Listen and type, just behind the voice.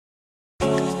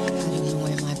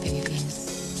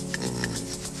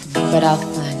But I'll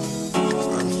find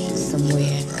it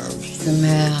somewhere,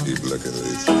 somehow. Keep looking,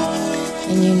 Lisa.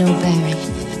 And you know, Barry,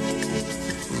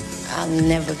 I'll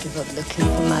never give up looking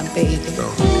for my baby.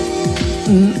 Don't.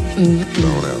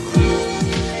 Don't ever.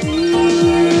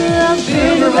 I've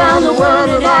been around the world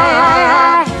and I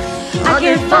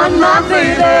can't find my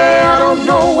baby. I don't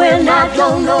know when, I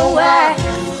don't know why.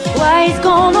 Why he's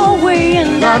gone away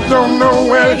and I don't know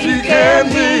where he can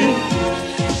be.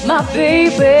 My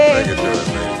baby,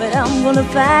 but I'm gonna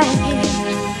find him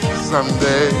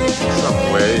someday,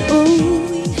 some way. Ooh,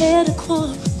 we had a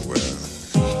quarrel,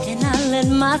 and I let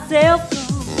myself go.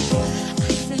 I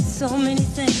said so many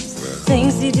things,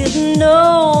 things he didn't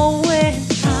know. When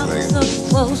I was so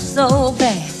close, so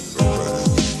bad,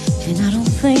 and I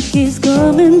don't think he's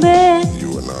coming back. You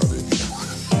were naughty.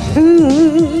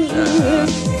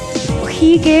 Well,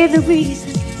 he gave the reasons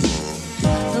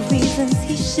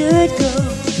he should go.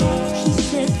 He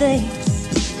said things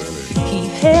he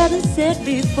hadn't said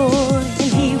before,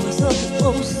 and he was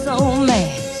oh so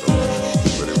mad.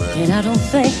 And I don't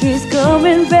think he's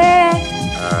coming back,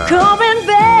 coming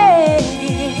back.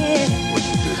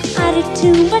 I did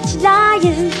too much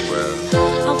lying,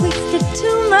 I wasted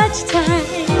too much time.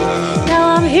 Now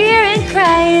I'm here and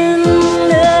crying.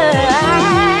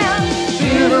 I've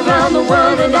been around the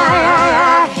world and I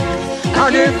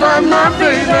can't find my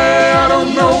baby. I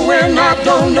don't know when, I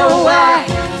don't know why.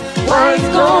 Why he's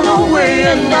gone away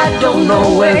and I don't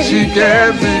know where she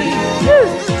can be.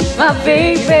 My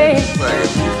baby.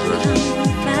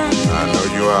 I know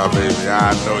you are, baby. I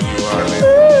know you are, baby.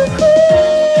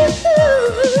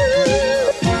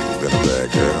 You've been a bad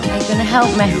girl. You're gonna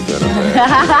help me. You've been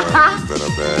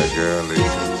a bad girl,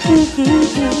 Lisa.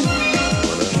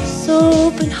 So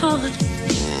open heart.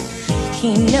 He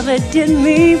never did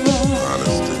me wrong.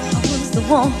 Honesty. I was the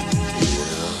one,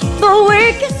 the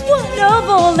weakest one of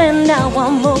all, and now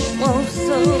I'm almost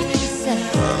so sad.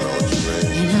 I know what you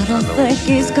mean. And I don't think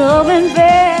he's coming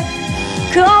back,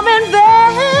 coming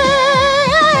back.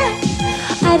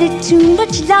 I did too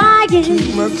much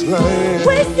lying,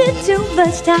 wasted too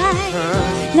much time.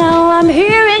 Now I'm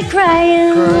here and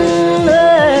crying. I've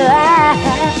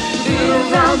been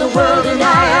around the world and I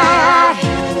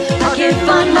can't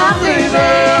find my baby.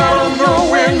 I don't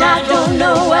know when, I don't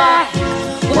know why.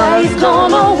 Why he's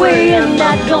gone away and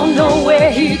I don't know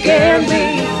where he can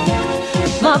be.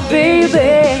 My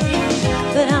baby,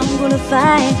 but I'm gonna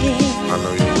find him. I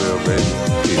know you will, baby.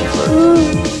 Keep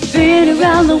fighting. Been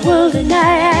around the world and I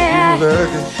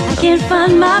can't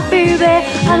find my baby.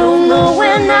 I don't know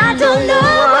when, I don't know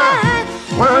why.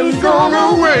 Why he's gone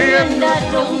away and I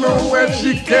don't know where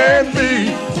she can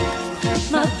be.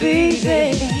 My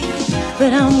baby,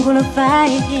 but I'm gonna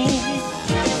find him.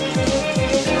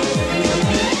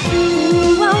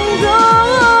 Ooh, I'm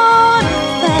gonna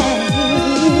find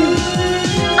him.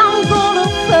 I'm gonna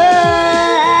find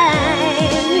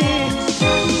him.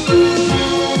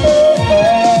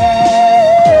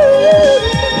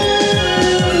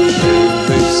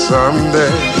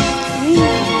 Someday,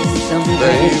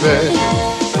 baby.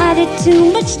 I did too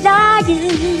much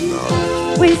lying,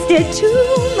 wasted too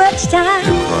much time.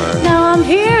 Now I'm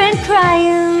here and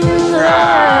crying.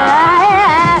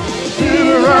 Been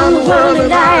around the world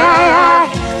and I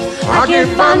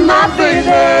can't find my baby.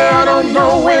 I don't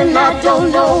know when, I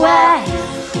don't know why.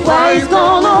 Why he's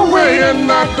gone away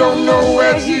and I don't know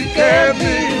where he can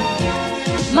be.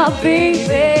 My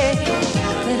baby,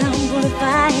 but I'm gonna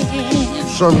find him.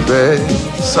 Someday,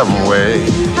 some way.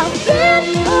 I've been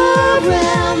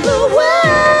around the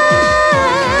world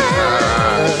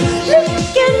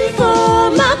looking for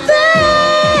my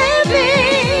baby.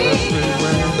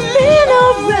 Been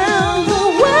around the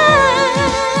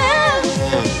world,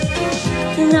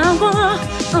 and I'm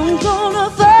gonna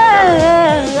find.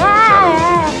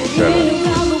 Been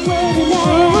around the world and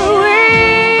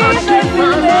I can't find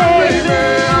my baby.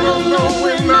 I don't know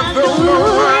when, I don't know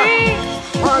why.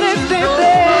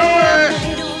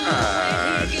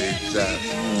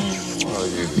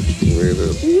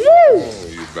 Oh,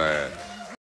 you bad.